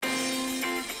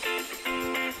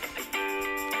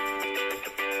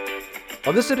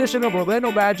On this edition of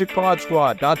Orlando Magic Pod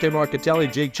Squad, Dante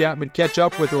Marchitelli, Jake Chapman catch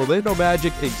up with Orlando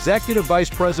Magic Executive Vice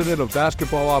President of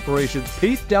Basketball Operations,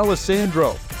 Pete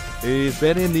D'Alessandro. He's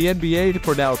been in the NBA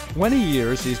for now 20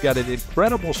 years. He's got an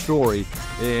incredible story,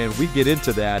 and we get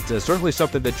into that. Certainly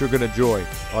something that you're going to enjoy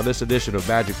on this edition of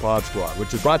Magic Pod Squad,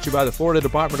 which is brought to you by the Florida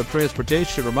Department of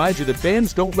Transportation. Reminds you that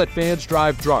fans don't let fans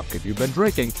drive drunk. If you've been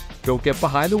drinking, don't get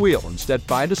behind the wheel. Instead,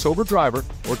 find a sober driver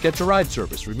or catch a ride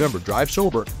service. Remember, drive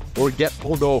sober or get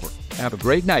pulled over. Have a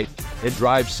great night and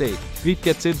drive safe. Pete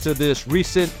gets into this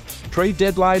recent trade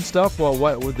deadline stuff,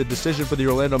 what with the decision for the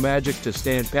Orlando Magic to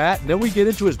stand pat. And then we get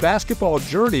into his basketball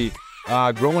journey,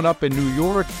 growing up in New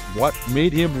York, what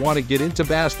made him want to get into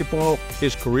basketball,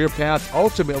 his career path,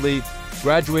 ultimately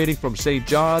graduating from St.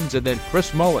 John's, and then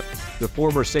Chris Mullin, the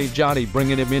former St. Johnny,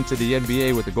 bringing him into the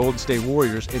NBA with the Golden State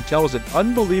Warriors, and tells an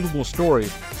unbelievable story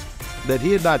that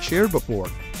he had not shared before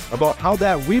about how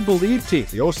that We Believe team,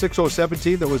 the 06-07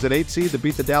 team that was an 8 seed that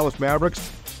beat the Dallas Mavericks,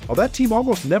 how that team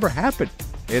almost never happened.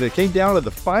 And it came down to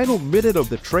the final minute of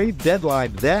the trade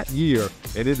deadline that year,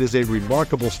 and it is a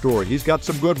remarkable story. He's got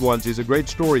some good ones. He's a great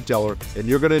storyteller, and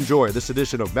you're going to enjoy this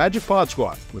edition of Magic Pod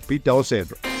Squad with Pete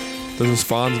D'Alessandro. This is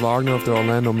Franz Wagner of the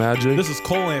Orlando Magic. This is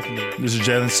Cole Anthony. This is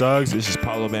Jalen Suggs. This is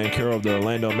Paulo Banchero of the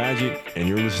Orlando Magic, and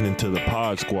you're listening to the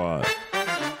Pod Squad.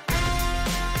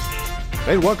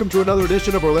 Hey, welcome to another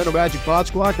edition of Orlando Magic Pod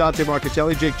Squad. Dante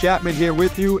Marchitelli, Jake Chapman here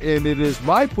with you, and it is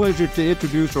my pleasure to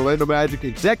introduce Orlando Magic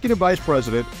Executive Vice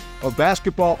President of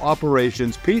Basketball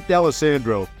Operations, Pete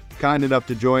D'Alessandro, kind enough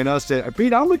to join us.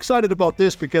 Pete, I'm excited about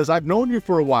this because I've known you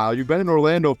for a while. You've been in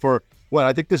Orlando for,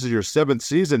 I think this is your 7th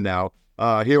season now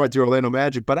here at the Orlando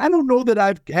Magic, but I don't know that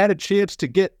I've had a chance to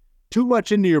get too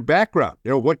much into your background. You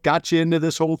know, what got you into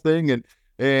this whole thing,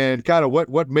 and kind of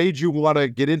what made you want to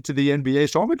get into the NBA.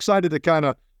 So I'm excited to kind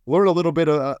of learn a little bit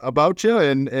about you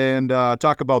and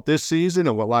talk about this season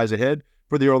and what lies ahead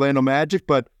for the Orlando Magic.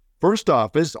 But first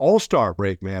off, it's All-Star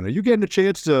break, man. Are you getting a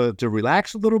chance to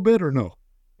relax a little bit or no?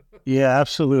 Yeah,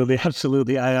 absolutely.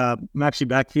 Absolutely. I'm actually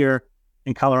back here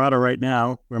in Colorado right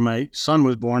now where my son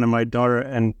was born, and my daughter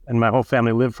and my whole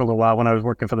family lived for a little while when I was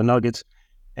working for the Nuggets.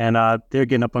 And they're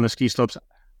getting up on the ski slopes.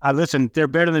 Listen, they're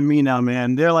better than me now,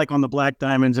 man. They're like on the black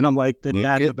diamonds, and I'm like the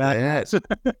dad in the back.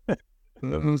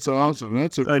 That's awesome.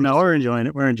 No, we're enjoying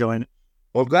it. We're enjoying it.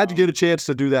 Well, I'm glad you get a chance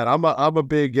to do that. I'm a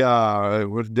big,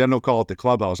 then they'll call it the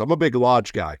clubhouse. I'm a big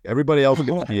lodge guy. Everybody else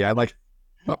can ski.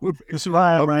 This is where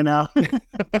I am right now.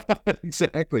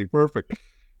 Exactly. Perfect.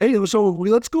 Hey, so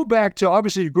let's go back to,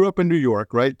 obviously you grew up in New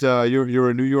York, right? You're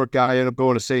a New York guy, ended up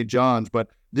going to St. John's, but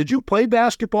did you play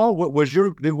basketball? Were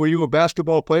you a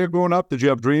basketball player growing up? Did you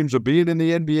have dreams of being in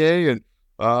the NBA?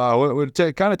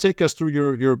 And kind of take us through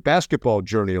your basketball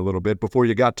journey a little bit before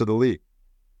you got to the league.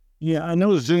 Yeah, I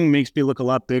know Zoom makes me look a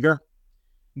lot bigger,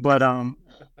 but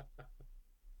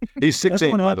he's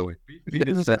 6'8", by the way.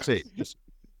 He's 6'8".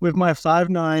 With my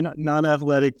 5'9",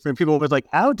 non-athletic, for people always like,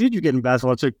 how did you get in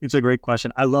basketball? It's a great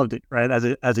question. I loved it, right?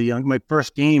 As a young, my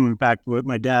first game, in fact, with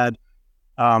my dad,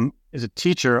 is a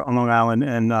teacher on Long Island,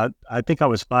 and I think I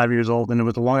was 5 years old, and it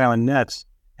was the Long Island Nets,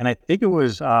 and I think it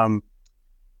was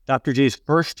Dr. J's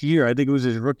first year. I think it was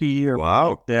his rookie year.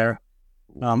 Wow. There,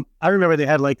 I remember they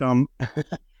had like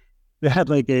they had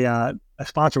like a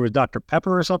sponsor was Dr.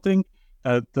 Pepper or something,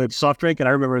 the soft drink, and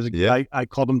I remember I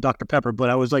called him Dr. Pepper,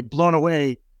 but I was like blown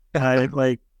away. I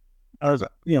was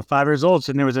 5 years old,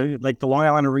 and there was the Long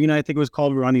Island Arena, I think it was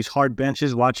called. We were on these hard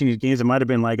benches watching these games. There might have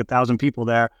been like 1,000 people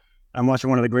there. I'm watching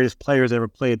one of the greatest players ever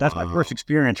played. That's my first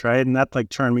experience, right? And that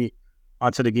turned me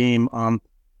onto the game.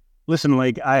 Listen,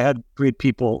 I had great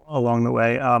people along the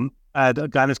way. I had a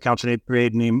guidance counselor in 8th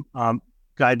grade named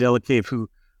Guy Delacave, who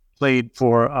played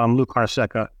for Luke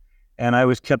Harseca. And I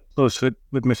was kept close with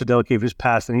Mr. Delacave, his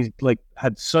past, and he's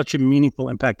had such a meaningful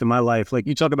impact in my life.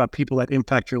 You talk about people that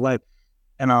impact your life.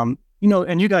 And,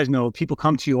 and you guys know, people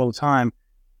come to you all the time.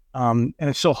 And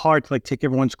it's so hard to take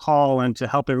everyone's call and to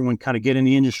help everyone kind of get in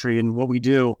the industry and what we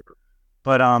do.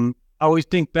 But I always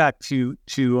think back to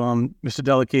Mr.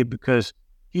 Delacave because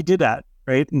he did that,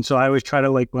 right? And so I always try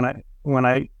to when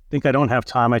I think I don't have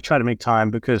time, I try to make time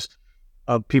because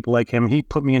of people like him. He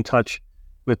put me in touch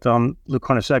with Luke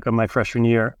Harseca my freshman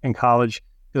year in college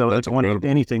because I was wanted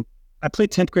anything. I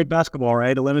played 10th grade basketball,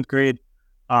 right? 11th grade.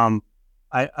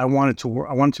 I wanted to work.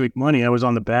 I wanted to make money. I was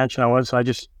on the bench, and I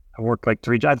worked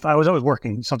 3 jobs. I was always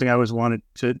working, something I always wanted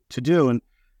to do. And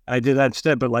I did that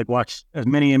instead, but watched as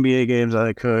many NBA games as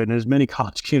I could and as many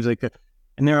college games as I could.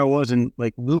 And there I was in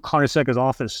Luke Harseca's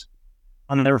office.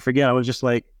 I'll never forget. I was just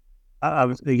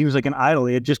he was like an idol.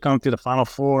 He had just come through the Final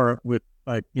Four with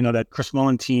that Chris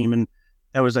Mullin team. And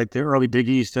that was the early Big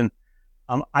East. And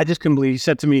I just couldn't believe, he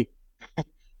said to me,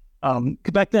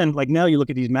 Back then, like now you look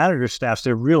at these manager staffs,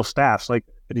 they're real staffs, like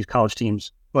at these college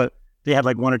teams, but they had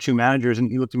like one or two managers.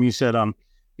 And he looked at me and said,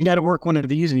 you got to work one of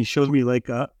these. And he shows me like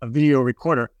a video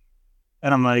recorder.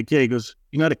 And I'm like, yeah, he goes,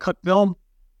 you know how to cut film?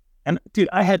 And dude,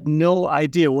 I had no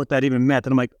idea what that even meant.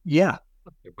 And I'm like, yeah.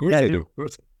 Of course I do. Of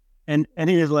course. And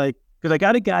he was like, because I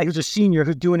got a guy who's a senior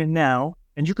who's doing it now,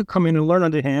 and you could come in and learn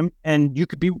under him, and you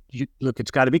could be, look,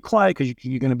 it's got to be quiet because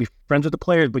you're going to be friends with the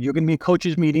players, but you're going to be in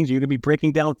coaches' meetings, you're going to be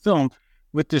breaking down film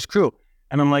with this crew.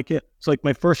 And I'm like, yeah. It's like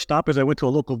my first stop is I went to a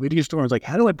local video store. I was like,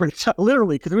 how do I break it down?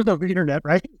 Literally, because there was no internet,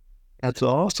 right? That's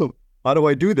awesome. How do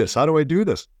I do this? How do I do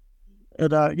this?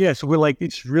 And yeah, so we're like,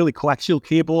 it's really coaxial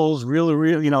cables,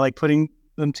 really, like putting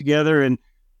them together. And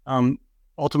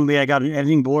ultimately, I got an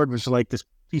editing board, which was like this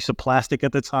piece of plastic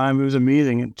at the time. It was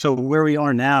amazing. And so where we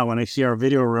are now, when I see our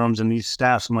video rooms and these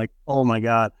staffs, I'm like, oh my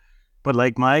God. But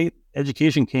like my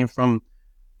education came from,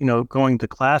 going to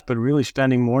class, but really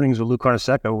spending mornings with Lou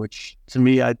Carnesecca, which to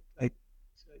me, I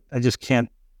just can't,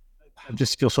 I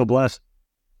just feel so blessed.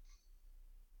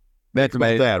 Think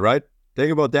about that, right?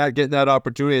 Think about that, getting that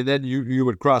opportunity, and then you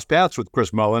would cross paths with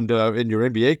Chris Mullin in your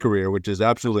NBA career, which is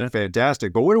absolutely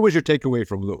fantastic. But what was your takeaway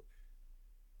from Lou?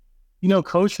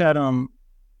 Coach had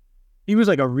he was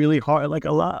like a really hard, like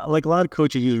a lot of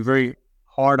coaches, he was very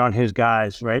hard on his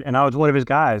guys, right? And I was one of his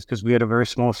guys because we had a very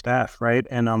small staff, right?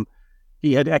 And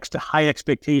he had high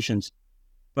expectations.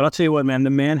 But I'll tell you what, man, the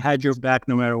man had your back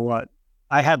no matter what.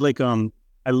 I had like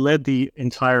I led the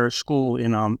entire school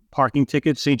in parking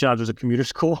tickets. St. John's was a commuter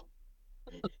school.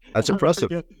 That's impressive.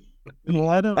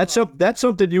 That's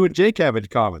something you and Jake have in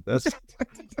common. That's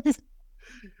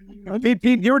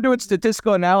Pete, you were doing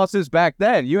statistical analysis back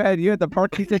then. You had the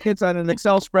parking tickets on an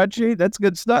Excel spreadsheet. That's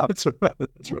good stuff. That's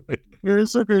right. You're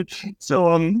so good.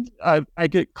 So I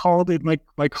get called in,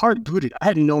 my car booted. I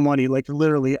had no money. Like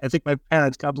literally, I think my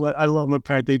parents, God bless, I love my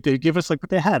parents. They give us like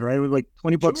what they had, right? It was like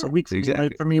 $20 a week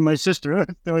for me and my sister.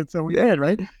 So we had,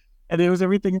 right? And it was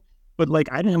everything. But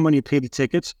like I didn't have money to pay the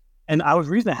tickets. And I was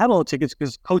the reason I had all the tickets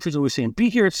because coach was always saying, be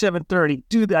here at 7:30.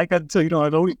 Do that. I got to tell I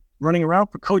was always running around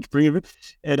for coach, bringing it.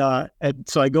 And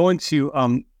so I go into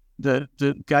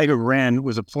the guy who ran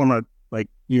was a former like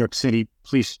New York City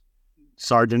police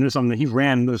sergeant or something. He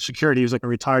ran the security. He was like a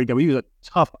retired guy. He was a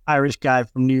tough Irish guy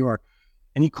from New York.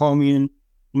 And he called me in. I'm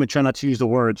going to try not to use the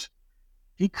words.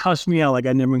 He cussed me out like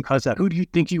I never been cussed out. Who do you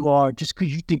think you are? Just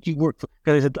because you think you work for,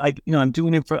 because I said, I'm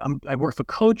doing it for, I work for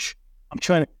coach. I'm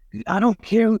trying to, I don't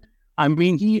care. I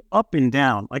mean, he up and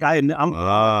down. Like I'm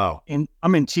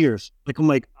in tears. Like, I'm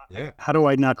like, how do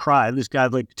I not cry? This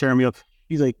guy's like tearing me up.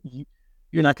 He's like,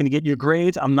 you're not going to get your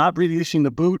grades. I'm not releasing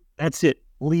the boot. That's it.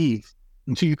 Leave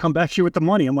until you come back here with the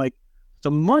money. I'm like,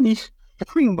 the money?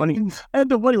 Free money. I had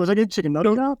the money. Was I getting chicken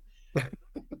nugget out?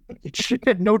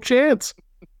 No chance.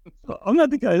 I'm not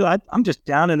the guy. I'm just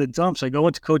down in the dumps. I go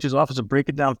into coach's office and break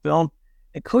it down film.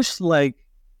 And coach's like,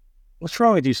 what's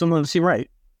wrong with you? Something doesn't seem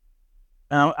right.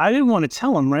 Now, I didn't want to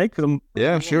tell him, right? Because I'm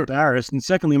embarrassed. And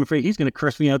secondly, I'm afraid he's going to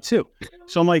curse me out too.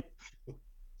 So I'm like,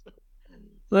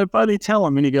 so I finally tell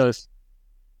him, and he goes,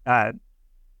 all right,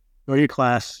 go to your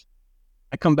class.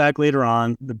 I come back later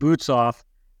on, the boot's off.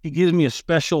 He gives me a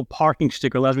special parking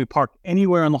sticker, allows me to park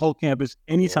anywhere on the whole campus,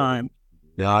 anytime.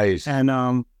 Nice.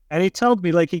 And he tells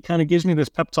me, like, he kind of gives me this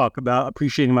pep talk about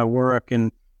appreciating my work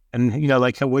and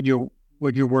like how what your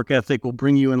work ethic will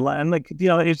bring you in life. And like,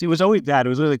 it was always that. It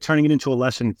was really like turning it into a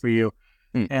lesson for you.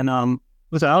 And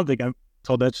listen, I don't think I've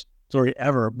told that story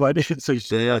ever, but so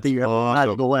I think you have not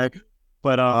to go away.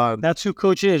 But that's who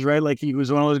coach is, right? Like he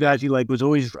was one of those guys. He like was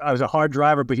always. I was a hard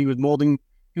driver, but he was molding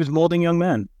young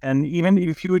men. And even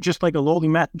if you were just like a lowly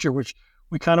manager, which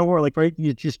we kind of were, like, right,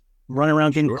 you just run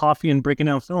around getting coffee and breaking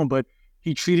down film, but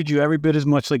he treated you every bit as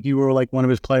much like you were like one of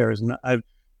his players. And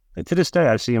to this day,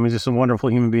 I see him as just a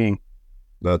wonderful human being.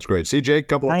 That's great. See, Jake,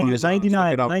 couple of 99 years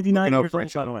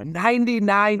old, by the way.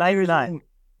 99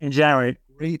 in January.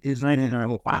 Great is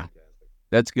 99. Wow.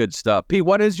 That's good stuff. Pete,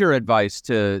 what is your advice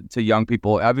to young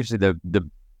people? Obviously,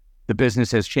 the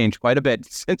business has changed quite a bit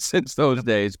since those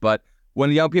days, but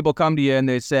when young people come to you and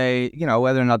they say,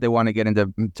 whether or not they want to get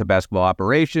into basketball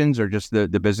operations or just the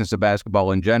business of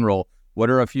basketball in general, what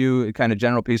are a few kind of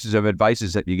general pieces of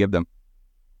advices that you give them?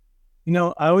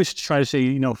 I always try to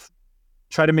say,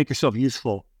 try to make yourself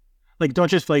useful. Like, don't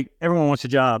just like, everyone wants a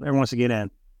job, everyone wants to get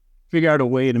in. Figure out a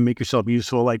way to make yourself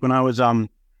useful. Like when I was trying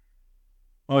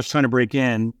to break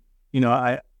in,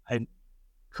 I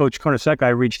Coach Carnesecca, I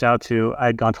reached out to. I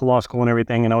had gone to law school and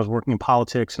everything, and I was working in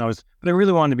politics, but I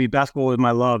really wanted to be, basketball was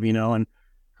my love, and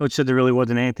Coach said there really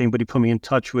wasn't anything, but he put me in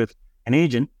touch with an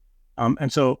agent.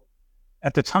 And so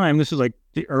at the time, this was like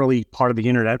the early part of the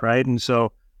internet, right? And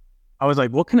so I was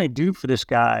like, what can I do for this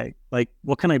guy? Like,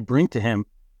 what can I bring to him?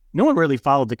 No one really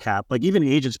followed the cap. Like, even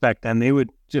agents back then, they would,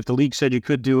 if the league said you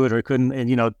could do it or couldn't, and,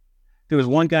 there was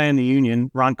one guy in the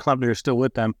union, Ron Klebner is still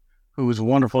with them, who was a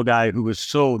wonderful guy who was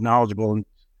so knowledgeable. And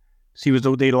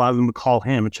they'd allow them to call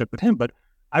him and check with him. But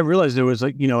I realized there was,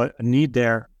 a need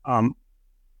there for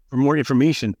more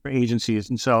information for agencies.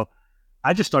 And so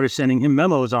I just started sending him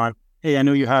memos on, hey, I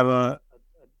know you have a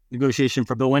negotiation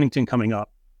for Bill Wennington coming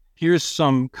up. Here's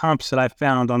some comps that I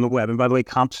found on the web. And by the way,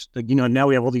 comps, now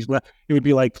we have all these web. It would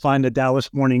be like find a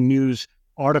Dallas Morning News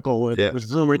article. It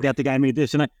was rumored that the guy made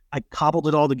this. And I cobbled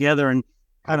it all together and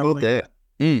kind of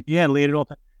laid it all.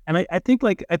 And I think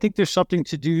there's something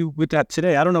to do with that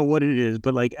today. I don't know what it is,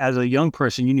 but like as a young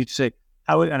person, you need to say,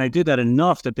 and I did that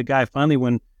enough that the guy finally,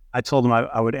 when I told him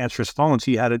I would answer his phones,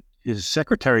 he had his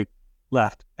secretary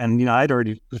left. And, I'd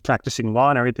already was practicing law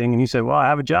and everything. And he said, well, I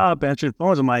have a job answering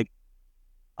phones. I'm like,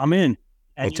 I'm in.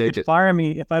 And you could fire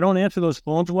me. If I don't answer those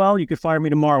phones well, you could fire me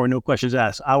tomorrow with no questions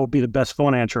asked. I will be the best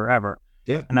phone answerer ever.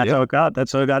 Yeah. And that's how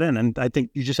I got in. And I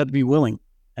think you just have to be willing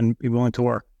to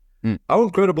work. How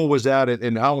incredible was that,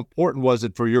 and how important was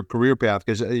it for your career path?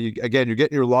 Because, again, you're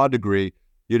getting your law degree.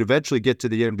 You'd eventually get to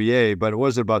the NBA, but it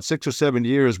was about 6 or 7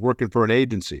 years working for an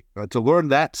agency. To learn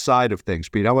that side of things,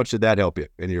 Pete, how much did that help you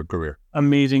in your career?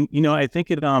 Amazing. I think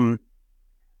it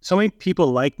so many people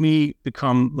like me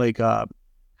become like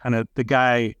kind of the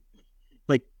guy,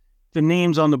 like the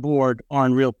names on the board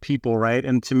aren't real people, right?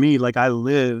 And to me, like I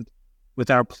lived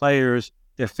with our players,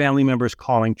 their family members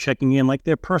calling, checking in, like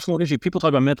their personal issue. People talk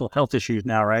about mental health issues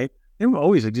now, right? They've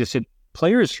always existed.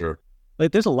 Players, sure.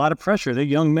 Like there's a lot of pressure. They're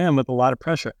young men with a lot of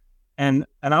pressure. And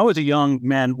I was a young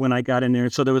man when I got in there.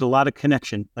 So there was a lot of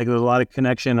connection.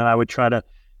 And I would try to,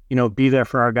 be there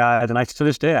for our guys. And to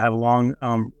this day, I have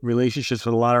long relationships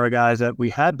with a lot of our guys that we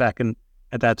had back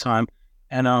at that time.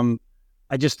 And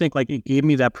I just think like it gave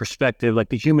me that perspective, like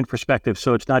the human perspective.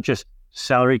 So it's not just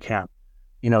salary cap,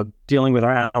 dealing with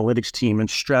our analytics team and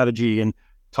strategy and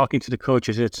talking to the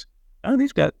coaches. It's,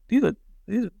 these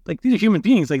are human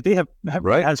beings. Like they have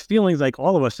has feelings like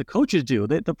all of us. The coaches do.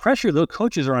 The pressure the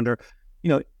coaches are under,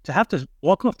 to have to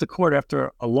walk off the court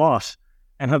after a loss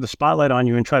and have the spotlight on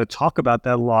you and try to talk about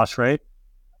that loss, right?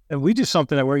 And we do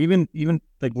something that we're even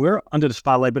like we're under the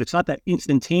spotlight, but it's not that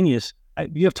instantaneous.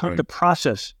 You have time to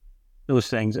process those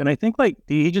things. And I think like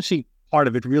the agency part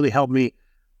of it really helped me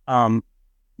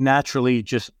naturally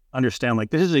just understand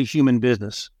like this is a human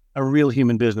business, a real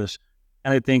human business.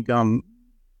 And I think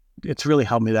it's really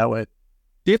helped me that way.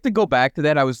 Do you have to go back to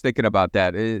that? I was thinking about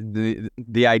that.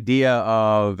 The idea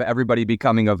of everybody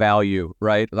becoming a value,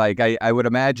 right? Like I would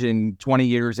imagine 20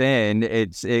 years in,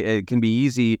 it can be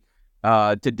easy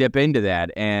to dip into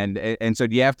that. And so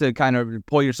do you have to kind of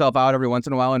pull yourself out every once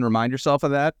in a while and remind yourself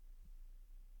of that?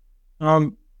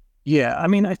 Yeah. I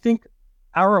mean, I think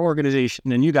our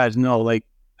organization, and you guys know, like,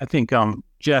 I think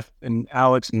Jeff and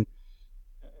Alex, and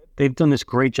they've done this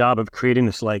great job of creating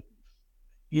this, like,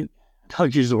 I'll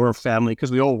use the word family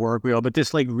because we all work, but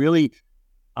this like really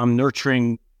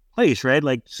nurturing place, right?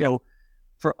 Like, so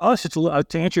for us, it's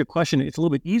to answer your question, it's a little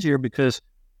bit easier because,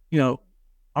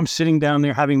 I'm sitting down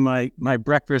there having my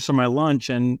breakfast or my lunch,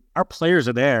 and our players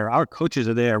are there, our coaches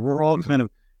are there. We're all kind of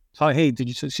talking, hey, did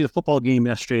you see the football game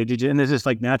yesterday? Did you? And there's this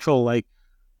like natural, like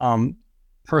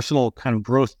personal kind of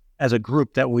growth as a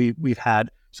group that we've had.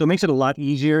 So it makes it a lot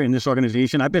easier in this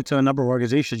organization. I've been to a number of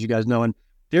organizations, you guys know, and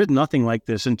there's nothing like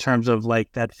this in terms of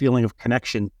like that feeling of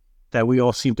connection that we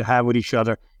all seem to have with each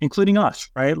other, including us,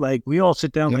 right? Like we all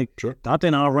sit down, sure. Dante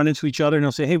and I'll run into each other and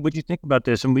he'll say, hey, what do you think about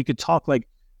this? And we could talk like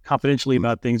confidentially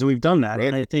about things. And we've done that. Right.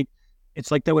 And I think it's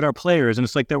like that with our players and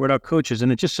it's like that with our coaches.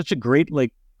 And it's just such a great,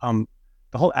 like,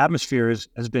 the whole atmosphere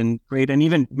has been great. And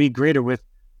even made greater with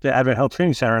the Advent Health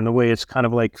Training Center and the way it's kind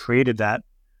of like created that.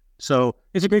 So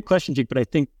it's a great question, Jake, but I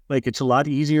think like it's a lot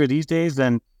easier these days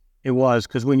than it was,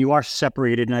 because when you are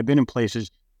separated, and I've been in places,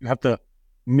 you have to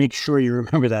make sure you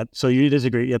remember that. So it is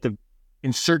great. You have to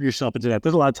insert yourself into that.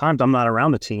 There's a lot of times I'm not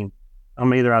around the team.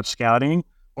 I'm either out scouting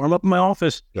or I'm up in my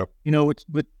office,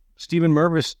 with Stephen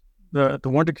Mervis, the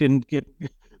Wonder Kid,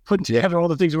 putting together all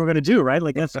the things we're going to do, right?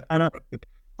 Like that's kind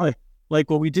of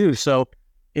like what we do. So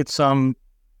it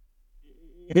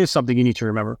is something you need to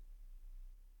remember.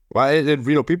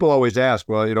 Well, people always ask,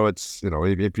 well, it's,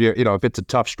 if it's a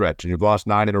tough stretch and you've lost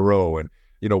 9 in a row and,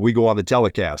 we go on the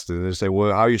telecast and they say,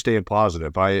 well, how are you staying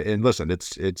positive? And listen,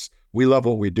 it's, we love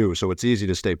what we do. So it's easy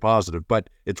to stay positive, but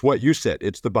it's what you said.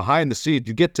 It's the behind the scenes.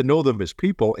 You get to know them as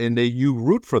people and you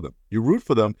root for them. You root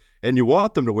for them and you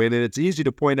want them to win. And it's easy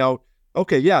to point out,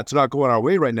 okay, yeah, it's not going our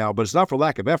way right now, but it's not for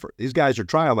lack of effort. These guys are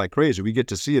trying like crazy. We get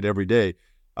to see it every day.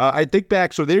 I think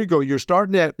back. So there you go. You're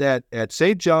starting at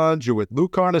St. John's. You're with Lou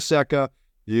Carnesecca.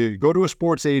 You go to a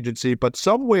sports agency, but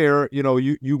somewhere,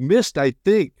 you missed, I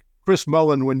think, Chris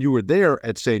Mullin when you were there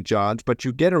at St. John's, but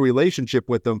you get a relationship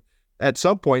with him at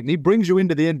some point, and he brings you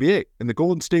into the NBA and the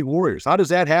Golden State Warriors. How does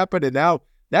that happen? And now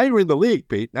you're in the league,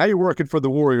 Pete. Now you're working for the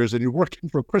Warriors, and you're working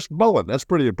for Chris Mullin. That's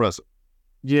pretty impressive.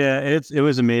 Yeah, it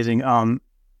was amazing.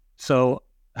 So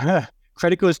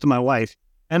credit goes to my wife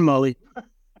and Molly.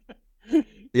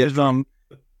 Yes.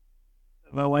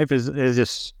 My wife is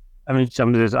just,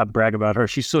 I brag about her.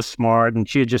 She's so smart, and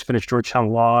she had just finished Georgetown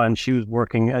Law, and she was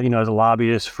working, as a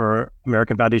lobbyist for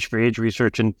American Foundation for AIDS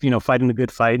Research, and fighting the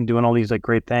good fight and doing all these like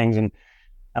great things. And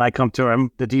I come to her.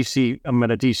 I'm at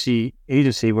a DC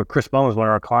agency where Chris Mullin is one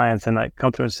of our clients, and I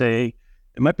come to her and say, hey,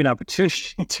 it might be an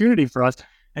opportunity for us.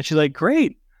 And she's like,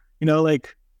 great,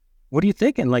 what are you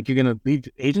thinking? Like, you're gonna leave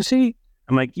the agency?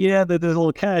 I'm like, yeah, there's a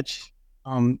little catch.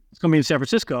 It's gonna be in San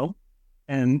Francisco,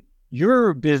 and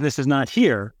your business is not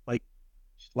here. Like,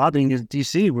 lobbying is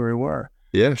DC where we were.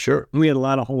 Yeah, sure. We had a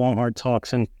lot of long, hard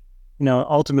talks, and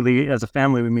ultimately, as a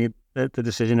family, we made the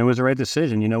decision. It was the right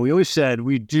decision. We always said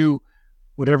we'd do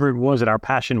whatever it was that our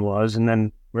passion was, and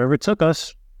then wherever it took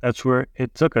us, that's where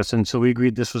it took us. And so we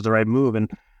agreed this was the right move. And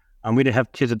we didn't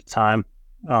have kids at the time.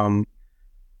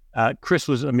 Chris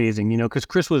was amazing, because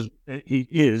he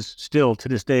is still to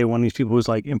this day one of these people who's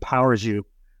like empowers you,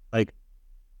 like,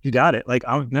 you got it. Like,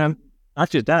 I'm not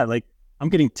just that. Like, I'm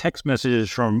getting text messages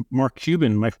from Mark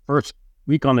Cuban my first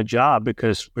week on the job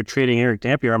because we're trading Eric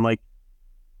Dampier. I'm like,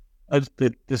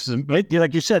 this is right?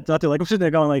 Like you said, Dante, like I'm sitting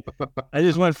there going, like, I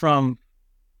just went from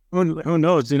who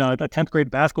knows, a 10th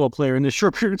grade basketball player in this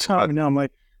short period of time, and now I'm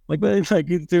like, but it's like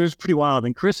it was pretty wild.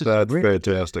 And Chris is that's great.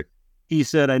 Fantastic. He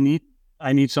said, I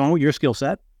need someone with your skill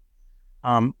set.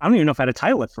 I don't even know if I had a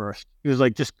title at first. He was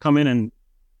like, just come in and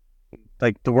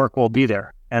like the work will be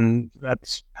there. And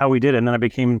that's how we did it. And then I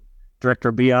became director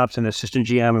of B-Ops and assistant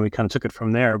GM, and we kind of took it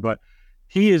from there. But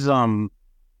he is one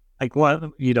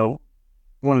of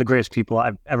the greatest people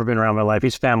I've ever been around in my life.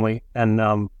 He's family, and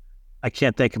I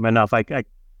can't thank him enough.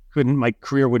 My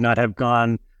career would not have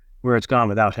gone where it's gone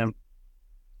without him.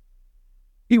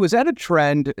 Was that a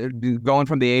trend going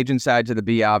from the agent side to the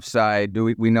B-Ops side?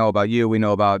 We know about you, we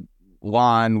know about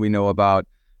Lon, we know about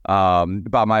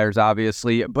Bob Myers,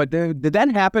 obviously, but did that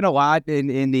happen a lot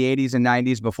in the 80s and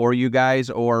 90s before you guys,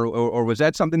 or was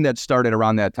that something that started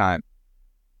around that time?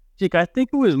 Jake, I think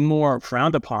it was more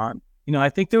frowned upon. I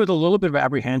think there was a little bit of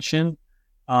apprehension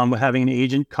with having an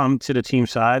agent come to the team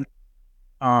side.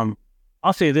 I'll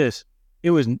say this: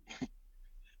 it was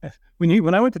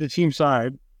when I went to the team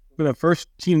side for the first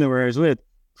team that I was with,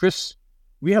 Chris,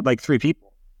 we had like 3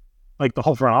 people, like the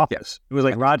whole front office. It was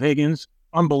like Rod Higgins,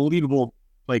 unbelievable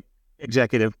like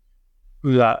executive,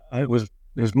 who was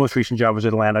his most recent job was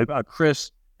at Atlanta.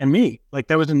 Chris and me, like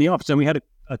that was in the office, and we had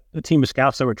a team of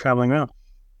scouts that were traveling around.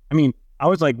 I mean, I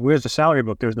was like, "Where's the salary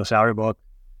book?" There was no salary book.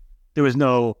 There was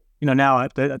no, now I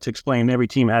have to explain. Every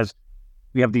team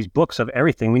we have these books of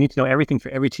everything. We need to know everything for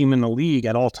every team in the league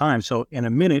at all times. So in a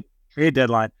minute, trade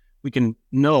deadline, we can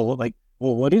know, like,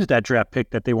 well, what is that draft pick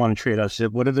that they want to trade us?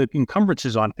 What are the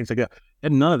encumbrances on? Things like that.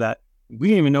 And none of that. We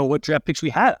didn't even know what draft picks we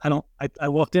had. I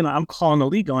walked in, I'm calling the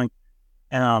league going,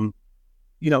 and,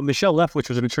 Michelle Leff, which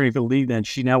was an attorney for the league then,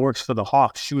 she now works for the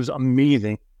Hawks. She was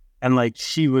amazing. And like,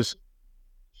 she was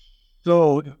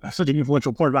such an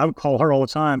influential part. I would call her all the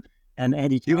time. And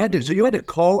Andy, you had to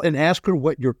call and ask her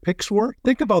what your picks were.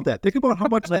 Think about that. Think about how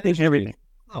much that is. Everything.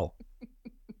 Oh,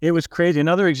 it was crazy.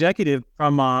 Another executive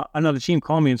from another team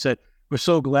called me and said, "We're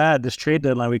so glad this trade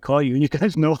deadline we call you, and you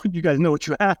guys know what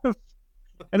you have."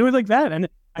 And it was like that. And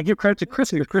I give credit to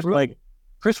Chris because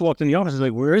Chris walked in the office and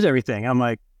was like, "Where is everything?" I'm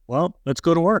like, "Well, let's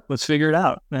go to work. Let's figure it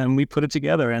out." And we put it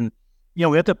together. And we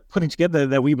had to put it together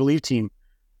that We Believe team,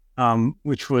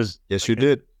 which was you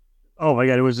did. Oh my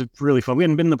God, it was really fun. We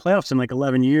hadn't been in the playoffs in like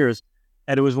 11 years,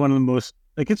 and it was one of the most,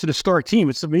 it's an historic team.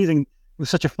 It's amazing. It was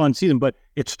such a fun season, but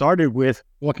it started with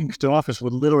walking to the office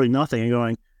with literally nothing and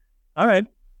going, all right,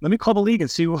 let me call the league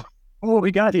and see what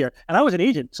we got here. And I was an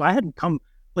agent, so I hadn't come,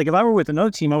 like if I were with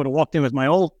another team, I would have walked in with my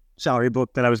old salary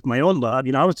book that I was my own lab.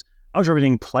 I was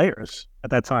representing players at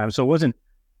that time. So it wasn't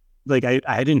like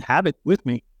I didn't have it with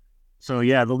me. So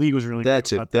yeah, the league was really.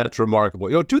 That's it. That's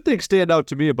remarkable. 2 things stand out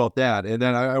to me about that, and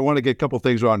then I want to get a couple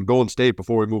things on Golden State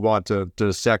before we move on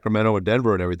to Sacramento and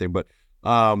Denver and everything. But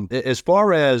as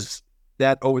far as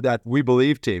that We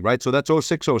Believe team, right? So that's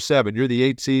 06-07. You're the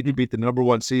 8 seed. You beat the number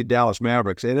 1 seed Dallas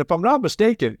Mavericks, and if I'm not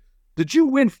mistaken, did you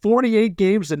win 48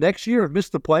 games the next year and miss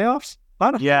the playoffs?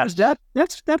 Yes.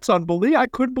 That's unbelievable. I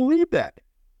couldn't believe that.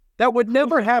 That would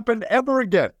never happen ever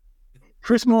again.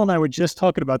 Chris Mull and I were just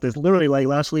talking about this literally like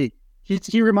last week.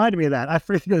 He reminded me of that. I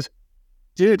first goes,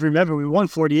 dude, remember we won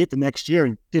 48 the next year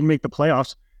and didn't make the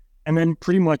playoffs, and then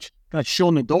pretty much got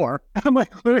shown the door. I'm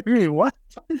like, what?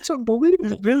 It's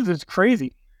unbelievable. This is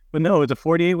crazy. But no, it was a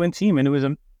 48-win team, and it was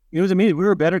amazing. We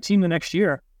were a better team the next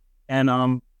year, and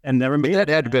never made that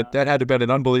had to have been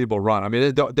an unbelievable run. I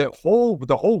mean,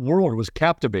 the whole world was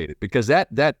captivated because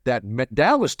that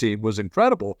Dallas team was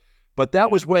incredible. But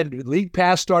that was when League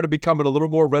Pass started becoming a little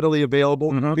more readily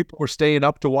available. Mm-hmm. People were staying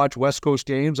up to watch West Coast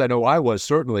games. I know I was,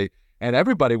 certainly. And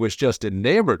everybody was just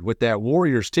enamored with that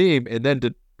Warriors team. And then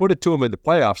to put it to them in the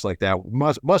playoffs like that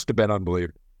must have been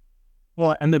unbelievable.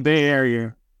 Well, and the Bay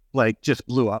Area, like, just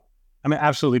blew up. I mean,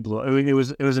 absolutely blew up. It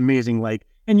was amazing. Like,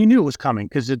 and you knew it was coming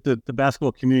because the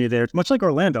basketball community there, it's much like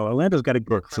Orlando. Orlando's got a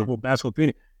incredible basketball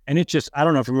community. And it just, I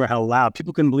don't know if you remember how loud.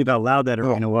 People couldn't believe how loud that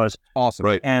arena was. Awesome.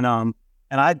 Right.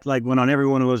 And I like went on every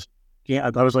one of those.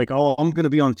 Yeah, I was like, oh, I'm going to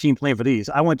be on the team playing for these.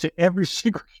 I went to every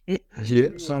single game. Yeah,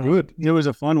 so good. It was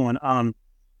a fun one.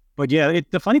 But yeah,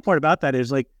 the funny part about that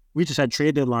is like we just had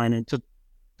trade deadline, and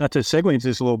not to segue into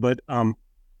this a little bit.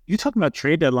 You talk about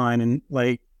trade deadline, and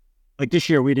like this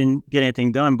year we didn't get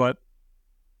anything done, but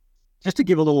just to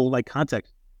give a little like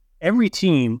context, every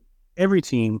team.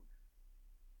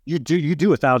 You do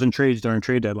 1,000 trades during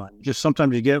trade deadline. Just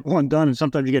sometimes you get one done, and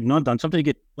sometimes you get none done. Sometimes you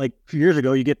get, like a few years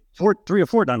ago, you get 3 or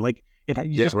 4 done. Like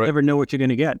never know what you're going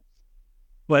to get.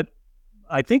 But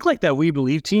I think like that We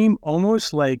Believe team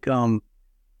almost like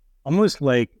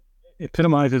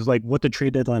epitomizes like what the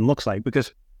trade deadline looks like,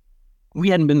 because we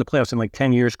hadn't been in the playoffs in like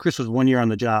 10 years. Chris was 1 year on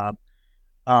the job,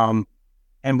 and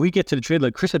we get to the trade.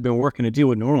 Like Chris had been working a deal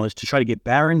with New Orleans to try to get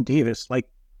Baron Davis. Like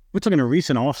we're talking a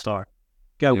recent All-Star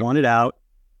guy wanted out.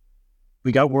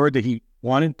 We got word that he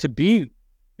wanted to be.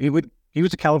 He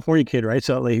was a California kid, right?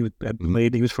 So like,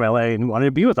 he was from LA and wanted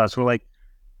to be with us. We're like,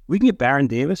 we can get Baron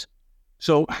Davis.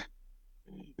 So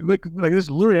like this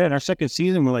is literally in our second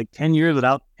season. We're like 10 years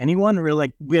without anyone.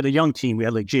 We had a young team. We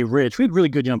had like Jay Rich. We had really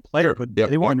good young players, but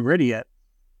they weren't ready yet.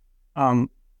 But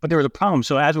there was a problem.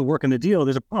 So as we're working the deal,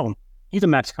 there's a problem. He's a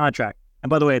max contract.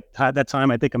 And by the way, at that time,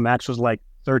 I think a max was like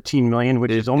 $13 million, which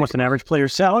is almost an average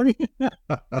player's salary.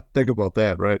 Think about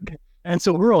that, right? And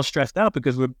so we're all stressed out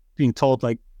because we're being told,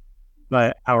 like,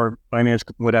 by our finance,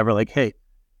 whatever, like, hey,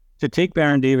 to take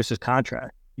Baron Davis's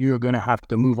contract, you're going to have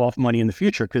to move off money in the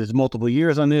future because it's multiple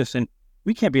years on this, and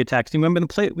we can't be a tax team. We haven't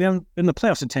been in the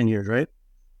playoffs in 10 years, right?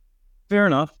 Fair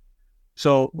enough.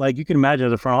 So, like, you can imagine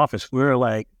the front office, we're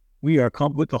like, we are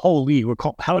with the whole league.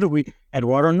 How do we,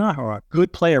 Eduardo Nahara,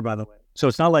 good player, by the way. So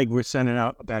it's not like we're sending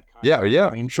out a bad contract. Yeah.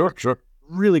 I mean, Sure.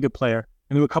 Really good player.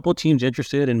 And there were a couple of teams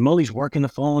interested, and Mully's working the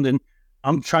phone, and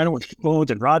I'm trying to work the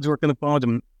phones, and Rod's working the phones.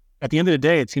 And at the end of the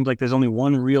day, it seems like there's only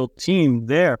one real team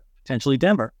there, potentially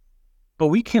Denver. But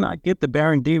we cannot get the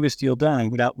Baron Davis deal done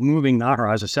without moving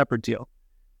Nahara as a separate deal.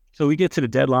 So we get to the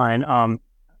deadline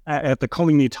after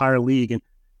combing the entire league, and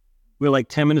we're like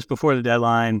 10 minutes before the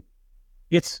deadline.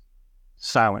 It's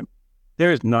silent.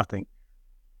 There is nothing.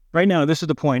 Right now, this is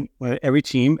the point where every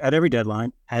team at every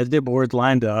deadline has their boards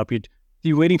lined up.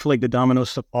 You're waiting for like the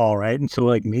dominoes to fall, right? And so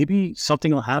like maybe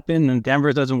something will happen and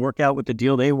Denver doesn't work out with the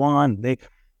deal they want.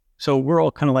 So we're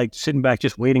all kind of like sitting back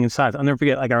just waiting inside. I'll never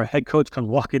forget, like our head coach comes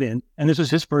walking in, and this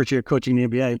was his first year coaching the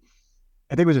NBA.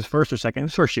 I think it was his first or second,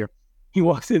 his first year. He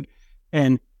walks in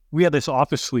and we had this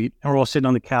office suite and we're all sitting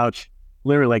on the couch,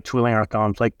 literally like twiddling our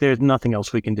thumbs. Like there's nothing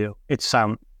else we can do. It's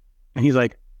silent. And he's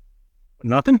like,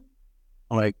 nothing?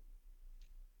 I'm like,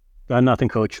 got nothing,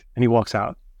 coach. And he walks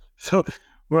out. So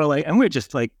we're like, and we're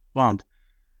just like bummed.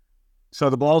 So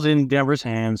the ball's in Denver's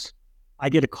hands. I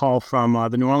get a call from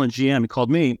the New Orleans GM. He called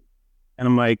me, and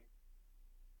I'm like,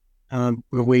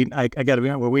 we're waiting. I got to be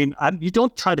honest, we're waiting. You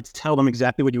don't try to tell them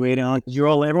exactly what you're waiting on because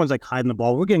everyone's like hiding the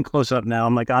ball. We're getting close up now.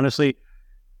 I'm like, honestly,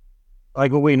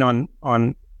 like we're waiting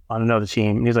on another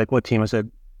team. And he's like, what team? I said,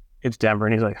 it's Denver.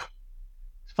 And he's like,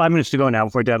 5 minutes to go now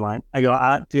before deadline. I go,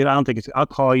 dude, I don't think I'll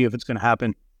call you if it's going to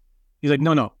happen. He's like,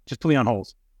 no, just put me on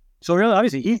hold. So really,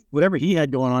 obviously, whatever he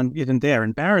had going on isn't there.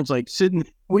 And Baron's like sitting,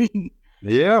 waiting.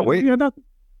 Yeah, wait.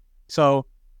 So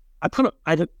I put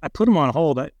him on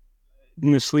hold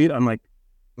in the suite. I'm like,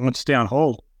 I want to stay on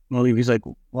hold. He's like,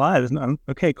 why?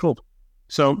 Okay, cool.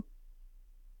 So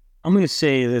I'm going to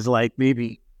say there's like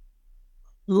maybe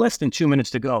less than 2 minutes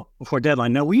to go before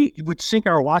deadline. Now, we would sync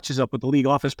our watches up with the league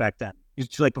office back then.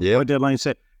 It's like before deadline,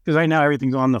 because right now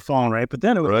everything's on the phone, right? But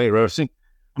then it was right. Sync.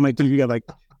 I'm like, dude, you got like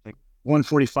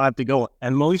 1:45 to go,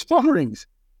 and Mully's phone rings,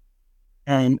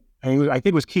 and I think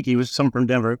it was Kiki, it was someone from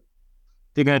Denver.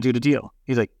 They're gonna do the deal.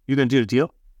 He's like, "You're gonna do the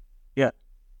deal?" Yeah.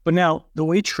 But now the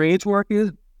way trades work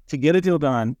is to get a deal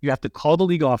done, you have to call the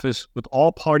league office with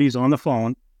all parties on the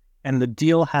phone, and the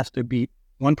deal has to be,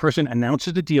 one person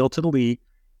announces the deal to the league,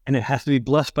 and it has to be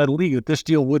blessed by the league that this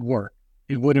deal would work.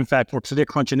 It would, in fact, work. So they're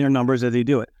crunching their numbers as they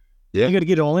do it. Yeah. You got to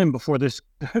get it all in before this.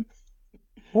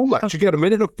 Oh my! You got a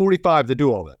minute and 45 to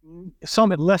do all that.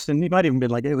 Some at less than, it might even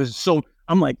been like, it was so,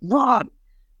 I'm like, Rod,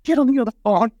 get on the other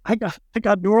phone. I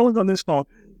got New Orleans on this phone.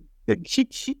 She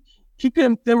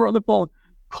couldn't, they were on the phone.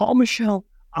 Call Michelle.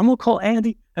 I'm going to call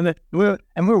Andy. And then we're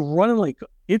running like,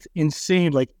 it's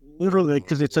insane. Like literally,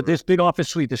 because it's this big office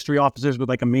suite. There's 3 offices with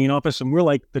like a main office. And we're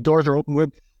like, the doors are open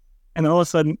with, and all of a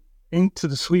sudden into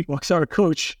the suite walks our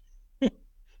coach. And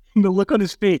the look on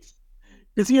his face,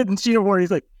 because he hadn't seen it before.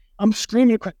 He's like, I'm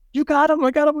screaming, you got him,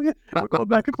 I got him. We're going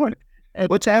back and forth.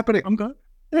 What's happening? I'm going.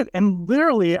 And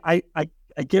literally, I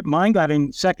get mine got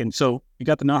in second. So you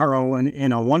got the Naharo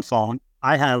in on one phone.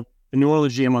 I have the New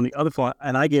Orleans GM on the other phone,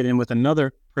 and I get in with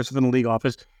another person from the league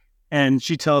office. And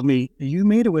she tells me, you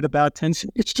made it with about 10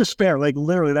 seconds. It's just fair. Like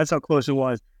literally, that's how close it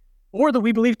was. Or the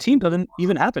We Believe team doesn't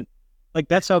even happen. Like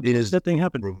that's how that thing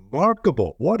happened.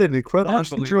 Remarkable. What an incredible.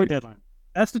 That's the true deadline.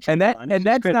 That's the true deadline. And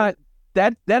that's not,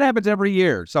 that happens every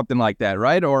year, something like that,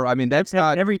 right? Or, I mean, that's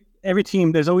not. Every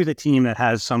team, there's always a team that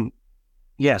has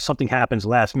something happens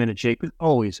last minute, Jake,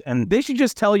 always. And they should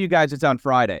just tell you guys it's on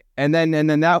Friday. And then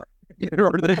now,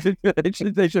 or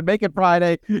they should make it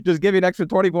Friday, just give you an extra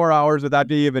 24 hours without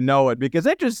you even know it, because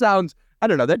that just sounds, I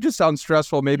don't know, that just sounds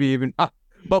stressful, maybe even,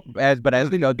 but as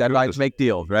we know, deadlines make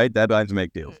deals, right? Deadlines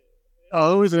make deals.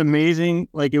 Oh, it was amazing.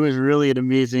 Like, it was really an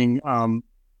amazing,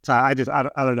 so I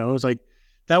don't know. It was like,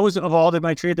 that was, of all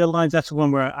my trade deadlines, that's the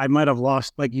one where I might have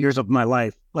lost like years of my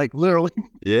life. Like literally.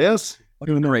 Yes.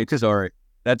 Great story.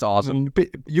 That's awesome.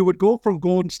 You would go from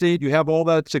Golden State, you have all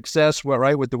that success,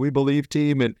 right, with the We Believe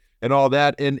team and all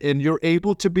that, and you're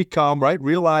able to become, right,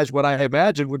 realize what I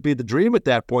imagine would be the dream at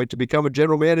that point, to become a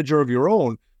general manager of your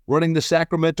own, running the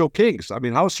Sacramento Kings. I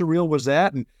mean, how surreal was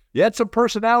that? And you had some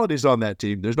personalities on that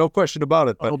team. There's no question about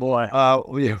it. But, oh, boy.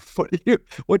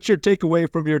 What's your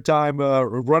takeaway from your time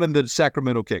running the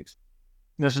Sacramento Kings?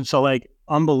 Listen, so like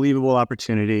unbelievable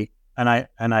opportunity. And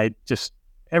I just,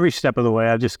 every step of the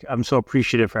way, I'm so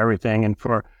appreciative for everything and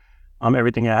for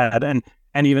everything I had. And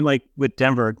even like with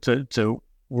Denver to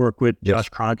work with Josh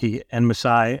Kroenke and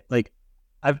Masai, like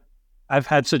I've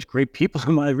had such great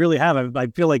people. I really have. I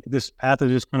feel like this path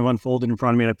has just kind of unfolded in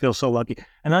front of me, and I feel so lucky.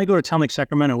 And then I go to a town like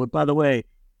Sacramento, which, by the way,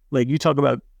 like you talk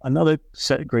about another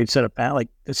great set of fans, like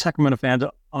the Sacramento fans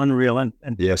are unreal. And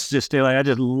just stay like, I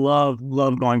just love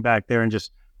going back there and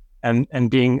just, and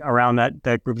being around that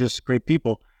group of just great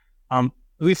people. I've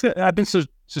been to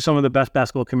some of the best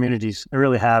basketball communities. I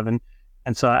really have. And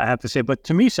so I have to say, but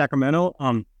to me, Sacramento,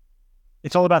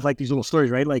 it's all about like these little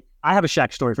stories, right? Like I have a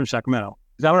Shaq story from Sacramento.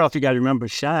 I don't know if you guys remember,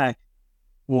 Shaq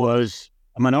was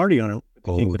a minority owner.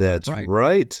 Oh, that's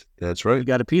right. That's right. You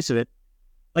got a piece of it.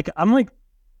 Like, I'm like,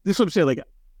 this is what I'm saying.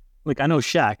 Like I know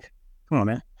Shaq. Come on,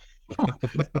 man.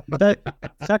 That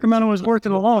Sacramento was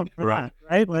working alone. Right.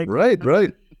 Right. Like,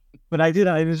 right. But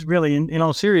I was really, in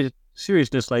all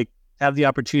seriousness, like have the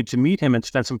opportunity to meet him and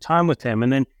spend some time with him.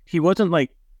 And then he wasn't like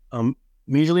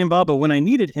majorly involved, but when I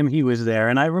needed him, he was there.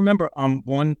 And I remember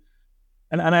one.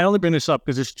 And I only bring this up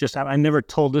because it's just, I never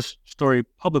told this story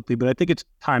publicly, but I think it's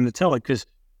time to tell it because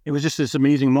it was just this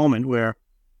amazing moment where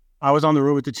I was on the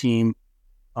road with the team.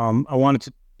 I wanted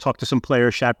to talk to some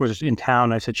players. Shaq was in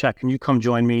town. I said, Shaq, can you come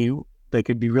join me? They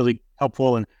could be really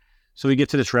helpful. And so we get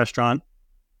to this restaurant.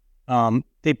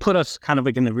 They put us kind of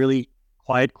like in the really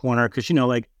quiet corner because, you know,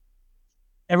 like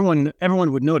everyone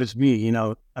would notice me, you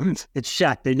know. I mean, it's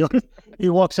Shaq. They notice. He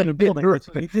walks in the building.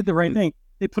 So he did the right thing.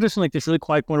 They put us in like this really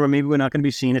quiet corner where maybe we're not going to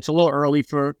be seen. It's a little early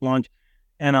for lunch.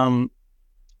 And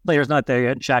player's not there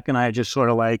yet. Shaq and I are just sort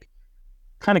of like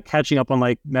kind of catching up on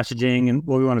like messaging and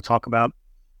what we want to talk about.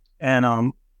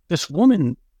 And this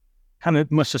woman kind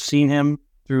of must have seen him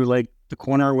through like the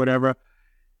corner or whatever.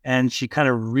 And she kind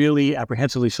of really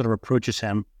apprehensively sort of approaches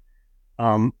him.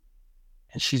 And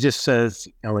she just says,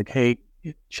 you know, like, hey,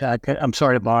 Shaq, I'm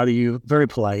sorry to bother you. Very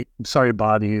polite. I'm sorry to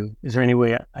bother you. Is there any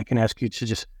way I can ask you to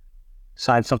just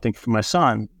sign something for my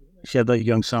son? She had like a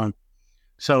young son.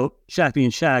 So Shaq being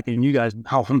Shaq, and you guys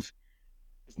know him,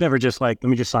 it's never just like, let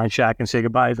me just sign Shaq and say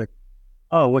goodbye. He's like,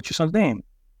 oh, what's your son's name?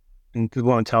 And the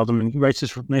woman tells him, and he writes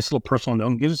this nice little personal note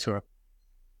and gives it to her.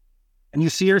 And you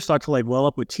see her start to like well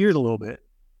up with tears a little bit.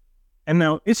 And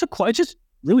now it's just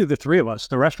really the three of us.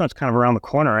 The restaurant's kind of around the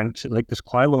corner, and it's like this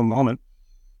quiet little moment.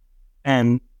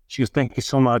 And she goes, thank you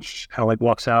so much. Kind of like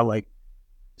walks out, like,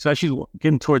 so as she's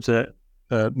getting towards the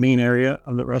main area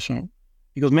of the restaurant,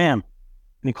 he goes, ma'am.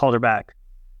 And he called her back.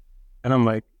 And I'm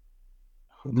like,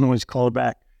 no one's called her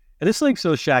back. And it's like,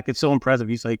 so Shaq, it's so impressive.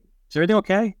 He's like, is everything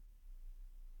okay?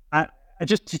 I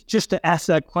just to ask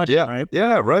that question, right?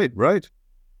 Yeah, right.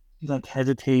 He like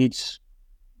hesitates,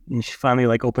 and she finally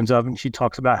like opens up and she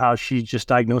talks about how she's just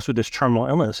diagnosed with this terminal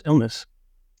illness,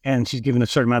 and she's given a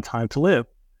certain amount of time to live.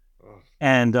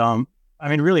 And I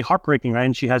mean, really heartbreaking, right?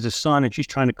 And she has a son, and she's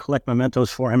trying to collect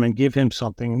mementos for him and give him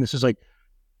something. And this is like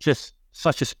just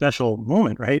such a special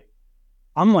moment, right?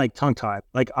 I'm like tongue tied,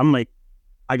 like I'm like,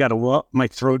 I got my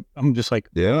throat. I'm just like,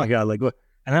 oh my God, like what?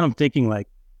 And then I'm thinking like,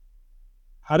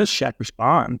 how does Shaq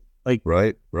respond? Like,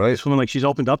 right. This woman, like, she's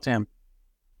opened up to him.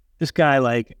 This guy,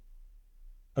 like,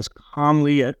 as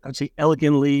calmly, I'd say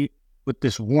elegantly, with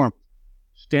this warmth,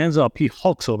 stands up. He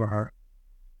hulks over her,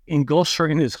 engulfs her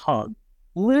in his hug.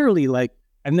 Literally, like,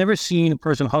 I've never seen a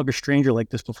person hug a stranger like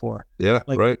this before. Yeah,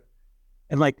 like, right.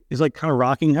 And like, is like kind of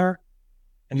rocking her,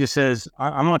 and just says,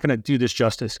 "I'm not going to do this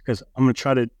justice because I'm going to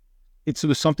try to." It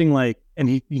was something like, and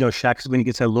he, Shaq, when he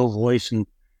gets that low voice, and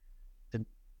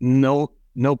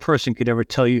no person could ever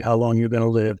tell you how long you're going to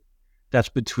live. That's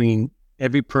between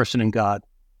every person and God.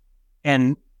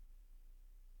 And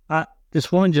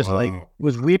this woman just like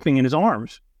was weeping in his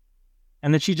arms.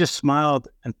 And then she just smiled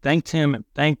and thanked him and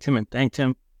thanked him and thanked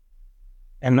him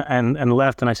and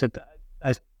left. And I said,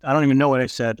 I don't even know what I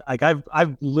said. Like I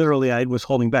was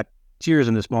holding back tears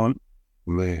in this moment.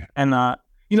 Man. And,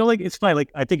 like, it's funny.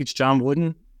 Like, I think it's John Wooden.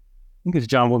 I think it's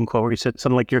John Wooden quote where he said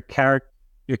something like, your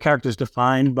character is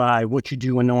defined by what you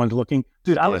do when no one's looking.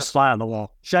 Dude, I was a fly on the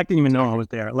wall. Shaq didn't even know I was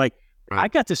there. Like, I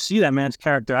got to see that man's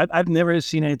character. I've never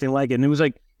seen anything like it. And it was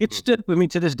like, it stood with me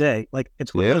to this day. Like,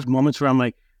 it's one of those moments where I'm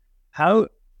like, how,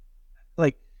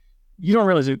 like, you don't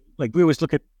realize it. Like, we always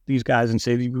look at these guys and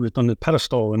say he was on the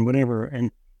pedestal and whatever.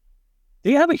 And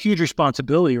they have a huge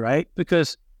responsibility, right?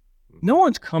 Because no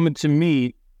one's coming to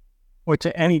me or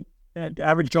to any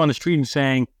average Joe on the street and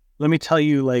saying, let me tell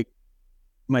you, like,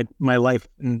 my life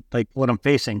and like what I'm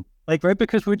facing, like, right?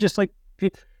 Because we're just like,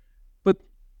 but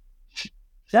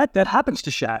that happens to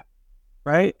Shaq,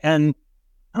 right? And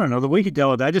I don't know, the way he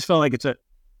dealt with it, I just felt like it's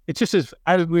just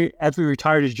as we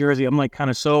retired his jersey, I'm like kind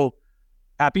of so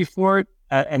happy for it,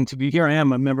 and to be here, I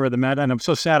am a member of the Mad, and I'm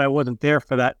so sad I wasn't there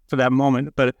for that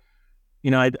moment. But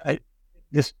I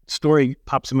this story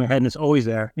pops in my head, and it's always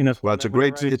there. Well, it's a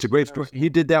great story. He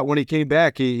did that when he came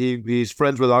back. He's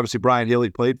friends with obviously Brian Hill he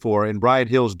played for, and Brian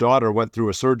Hill's daughter went through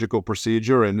a surgical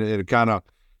procedure and kind of,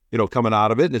 coming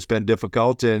out of it, and it's been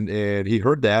difficult. And he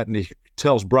heard that, and he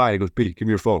tells Brian, he goes, "Pete, give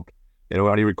me your phone."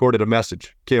 And he recorded a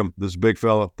message. "Kim, this big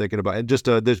fella thinking about," and just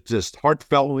this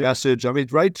heartfelt message. I mean,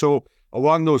 right? So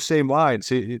along those same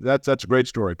lines, that's a great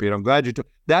story, Pete. I'm glad you took.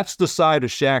 That's the side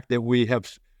of Shaq that we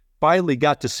have finally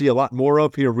got to see a lot more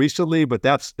of here recently, but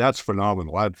that's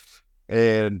phenomenal.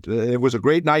 And it was a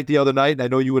great night the other night, and I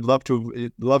know you would love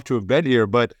to have been here.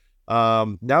 But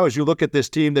now, as you look at this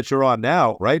team that you're on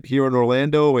now, right here in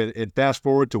Orlando, and fast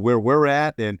forward to where we're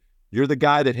at, and you're the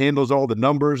guy that handles all the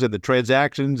numbers and the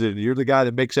transactions, and you're the guy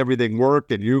that makes everything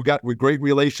work, and you got great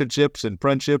relationships and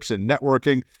friendships and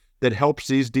networking that helps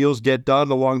these deals get done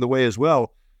along the way as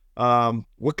well.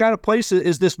 What kind of place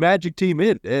is this Magic team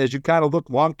in as you kind of look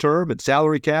long-term and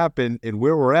salary cap and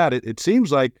where we're at? It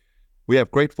seems like we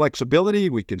have great flexibility.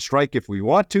 We can strike if we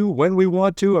want to, when we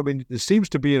want to. I mean, it seems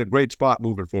to be in a great spot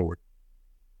moving forward.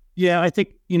 Yeah, I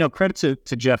think, credit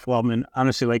to Jeff Weltman.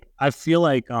 Honestly, like, I feel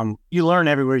like you learn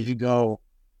everywhere you go.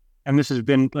 And this has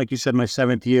been, like you said, my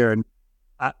 7th year. And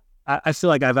I feel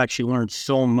like I've actually learned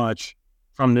so much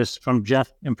from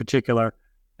Jeff in particular,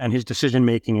 and his decision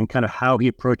making and kind of how he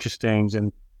approaches things,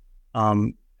 and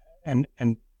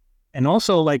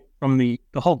also like from the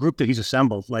whole group that he's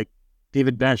assembled, like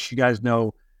David Bench, you guys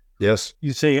know. Yes.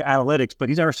 You say analytics, but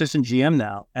he's our assistant GM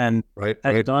now, and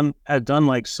has done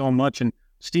like so much. And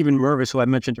Stephen Mervis, who I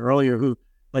mentioned earlier, who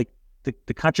like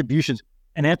the contributions,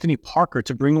 and Anthony Parker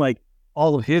to bring like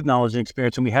all of his knowledge and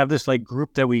experience. And we have this like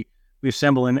group that we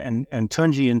assemble, and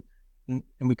Tunji, and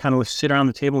we kind of sit around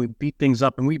the table and we beat things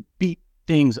up, and we beat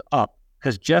things up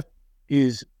because Jeff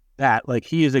is that, like,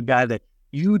 he is a guy that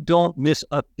you don't miss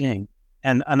a thing,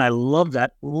 and I love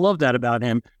that about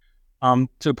him, to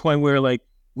the point where like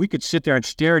we could sit there and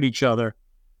stare at each other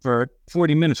for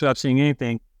 40 minutes without saying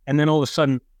anything, and then all of a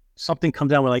sudden something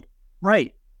comes out, we're like,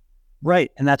 right,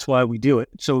 and that's why we do it.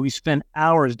 So we spend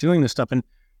hours doing this stuff, and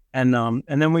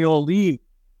then we all leave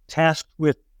tasked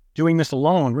with doing this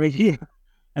alone right here,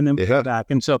 and then come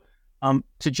back. And so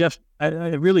to Jeff, I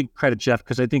really credit Jeff,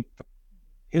 because I think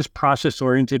his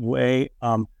process-oriented way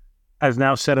has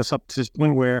now set us up to this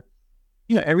point where,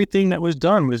 everything that was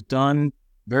done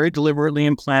very deliberately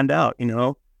and planned out,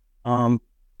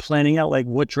 planning out like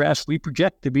what drafts we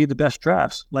project to be the best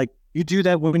drafts. Like You do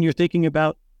that when you're thinking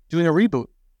about doing a reboot.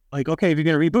 Like, okay, if you're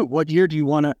going to reboot, what year do you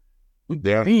want to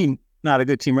be not a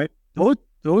good team, right?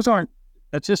 Those aren't,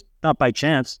 that's just not by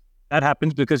chance. That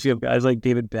happens because you have guys like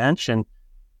David Bench and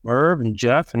Merv and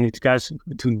Jeff and these guys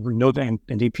who know the, and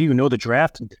DP who know the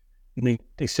draft. And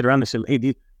they sit around and say,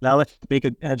 hey, now let's make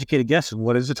an educated guess.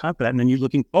 What is the time for that? And then you're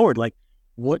looking forward, like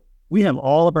what we have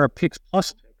all of our picks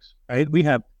plus picks, right? We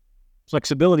have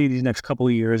flexibility these next couple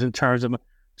of years in terms of,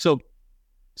 so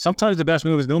sometimes the best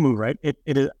move is no move, right? It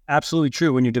is absolutely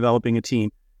true when you're developing a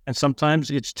team. And sometimes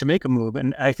it's to make a move.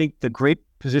 And I think the great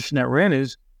position that we're in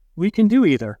is we can do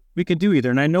either.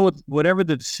 And I know whatever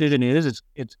the decision is,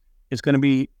 it's going to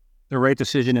be the right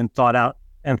decision and thought out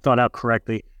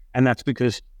correctly. And that's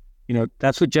because,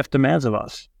 that's what Jeff demands of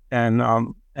us.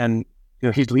 And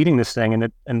he's leading this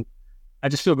thing. And I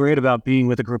just feel great about being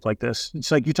with a group like this.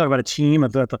 It's like you talk about a team.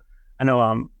 I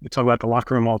know we talk about the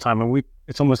locker room all the time, and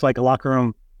it's almost like a locker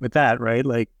room with that, right?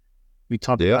 Like we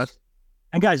talk about,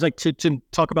 and guys, like to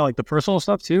talk about like the personal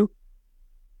stuff too.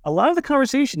 A lot of the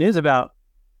conversation is about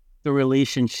the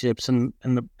relationships and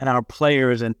our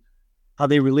players and how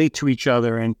they relate to each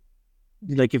other. And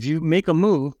like if you make a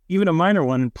move, even a minor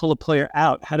one, and pull a player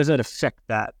out, how does that affect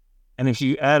that? And if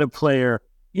you add a player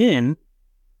in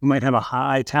who might have a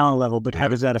high talent level, but how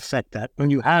does that affect that? When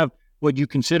you have what you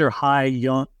consider high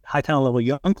talent level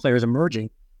young players emerging.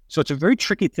 So it's a very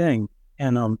tricky thing.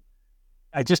 And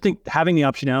I just think having the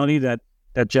optionality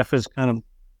that Jeff has kind of,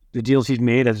 the deals he's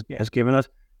made has given us,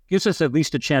 gives us at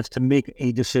least a chance to make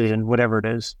a decision, whatever it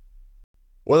is.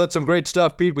 Well, that's some great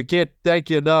stuff, Pete. We can't thank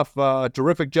you enough.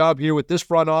 Terrific job here with this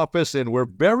front office, and we're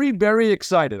very, very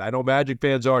excited. I know Magic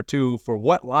fans are too, for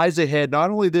what lies ahead, not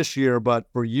only this year, but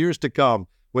for years to come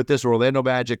with this Orlando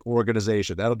Magic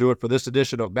organization. That'll do it for this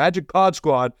edition of Magic Pod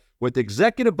Squad with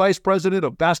Executive Vice President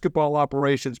of Basketball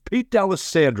Operations, Pete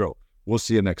D'Alessandro. We'll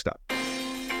see you next time.